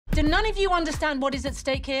Do none of you understand what is at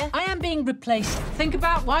stake here? I am being replaced. Think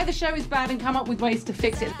about why the show is bad and come up with ways to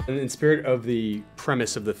fix it. In spirit of the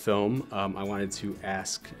premise of the film, I wanted to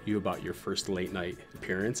ask you about your first late night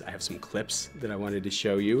appearance. I have some clips that I wanted to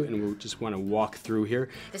show you, and we just want to walk through here.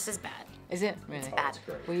 This is bad. Is it? Really? It's bad.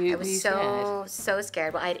 I was so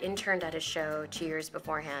scared. Well, I had interned at a show 2 years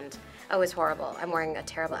beforehand. Oh, it was horrible. I'm wearing a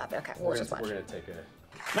terrible outfit. Okay, we'll just watch. We're gonna take a...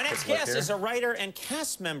 My next guest is a writer and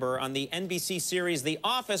cast member on the NBC series The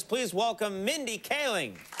Office. Please welcome Mindy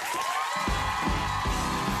Kaling.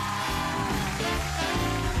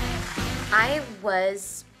 I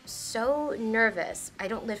was so nervous. I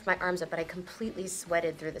don't lift my arms up, but I completely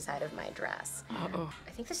sweated through the side of my dress. Uh-oh.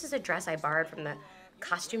 I think this is a dress I borrowed from the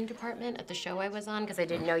costume department at the show I was on, because I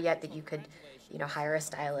didn't know yet that you could, you know, hire a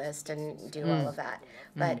stylist and do all of that.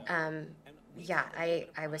 But yeah,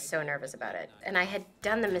 I was so nervous about it. And I had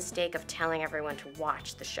done the mistake of telling everyone to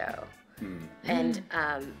watch the show.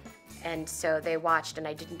 And so they watched, and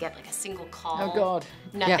I didn't get like a single call. Oh God.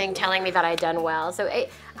 Nothing telling me that I'd done well. So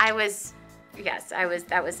I was,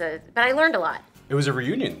 but I learned a lot. It was a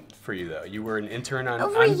reunion for you, though. You were an intern on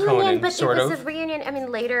reunion, Conan, but sort it was of. a reunion. I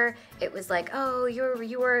mean, later it was like, oh,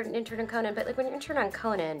 you were an intern on Conan, but like when you intern on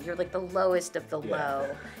Conan, you're like the lowest of the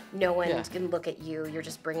low. No one can look at you. You're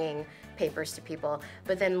just bringing papers to people.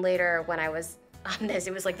 But then later, when I was on this,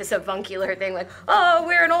 it was like this avuncular thing, like, oh,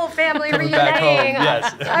 we're an old family reuniting. Back home,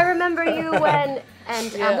 yes. I remember you when,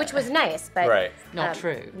 and which was nice, but not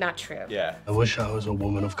true. Not true. Yeah. I wish I was a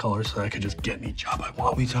woman of color so I could just get any job I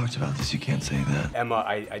want. We talked about this, you can't say that. Emma,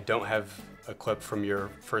 I don't have a clip from your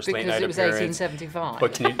first late night because appearance. it was 1875.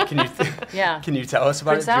 But can you tell us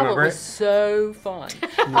about Prince it? Do you Albert remember was so fun.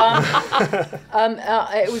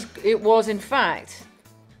 It was in fact.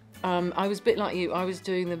 I was a bit like you. I was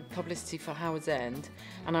doing the publicity for Howard's End,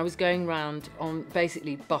 and I was going round on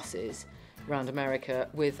basically buses around America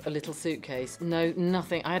with a little suitcase.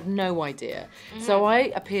 Nothing. I had no idea. So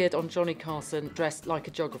I appeared on Johnny Carson dressed like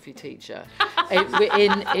a geography teacher.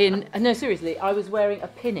 No, seriously, I was wearing a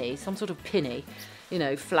pinny, some sort of pinny, you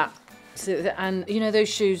know, flat. And you know those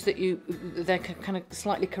shoes that they're kind of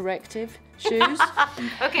slightly corrective shoes.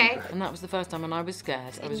 Okay. And that was the first time, and I was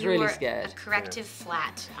scared. I was really scared. A corrective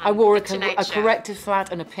flat. I wore a corrective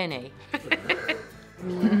flat and a penny.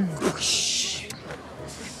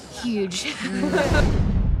 Huge.